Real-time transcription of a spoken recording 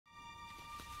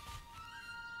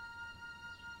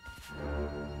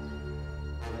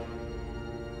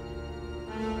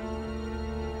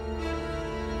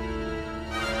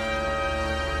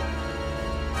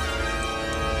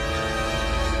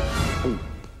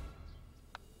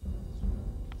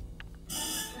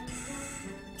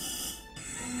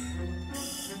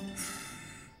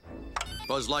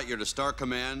Buzz Lightyear to Star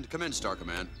Command. Come in, Star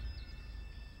Command.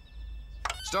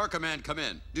 Star Command, come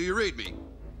in. Do you read me?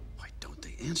 Why don't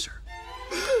they answer?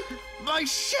 My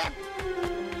ship!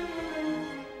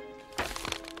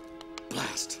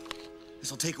 Blast.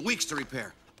 This'll take weeks to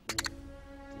repair.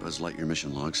 Buzz Lightyear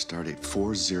mission log, stardate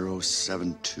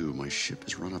 4072. My ship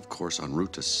is run off course en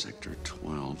route to Sector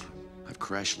 12. I've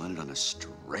crash landed on a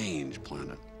strange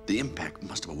planet. The impact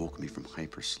must have awoken me from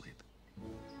hypersleep.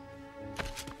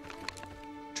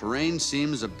 Terrain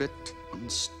seems a bit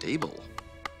unstable.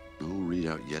 No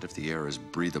readout yet if the air is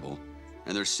breathable.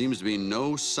 And there seems to be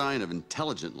no sign of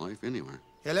intelligent life anywhere.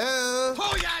 Hello?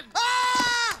 Oh, yeah!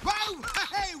 Ah! Whoa!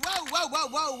 Hey, whoa, whoa, whoa,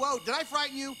 whoa, whoa. Did I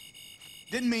frighten you?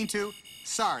 Didn't mean to.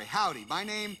 Sorry. Howdy. My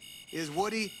name is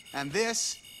Woody, and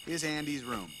this is Andy's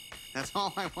room. That's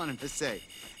all I wanted to say.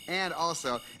 And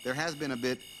also, there has been a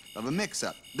bit of a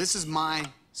mix-up. This is my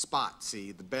spot,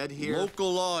 see? The bed here.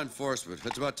 Local law enforcement.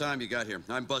 It's about time you got here.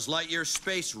 I'm Buzz Lightyear,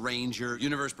 Space Ranger,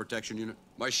 Universe Protection Unit.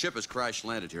 My ship has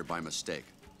crash-landed here by mistake.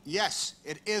 Yes,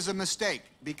 it is a mistake,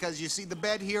 because you see, the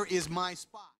bed here is my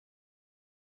spot.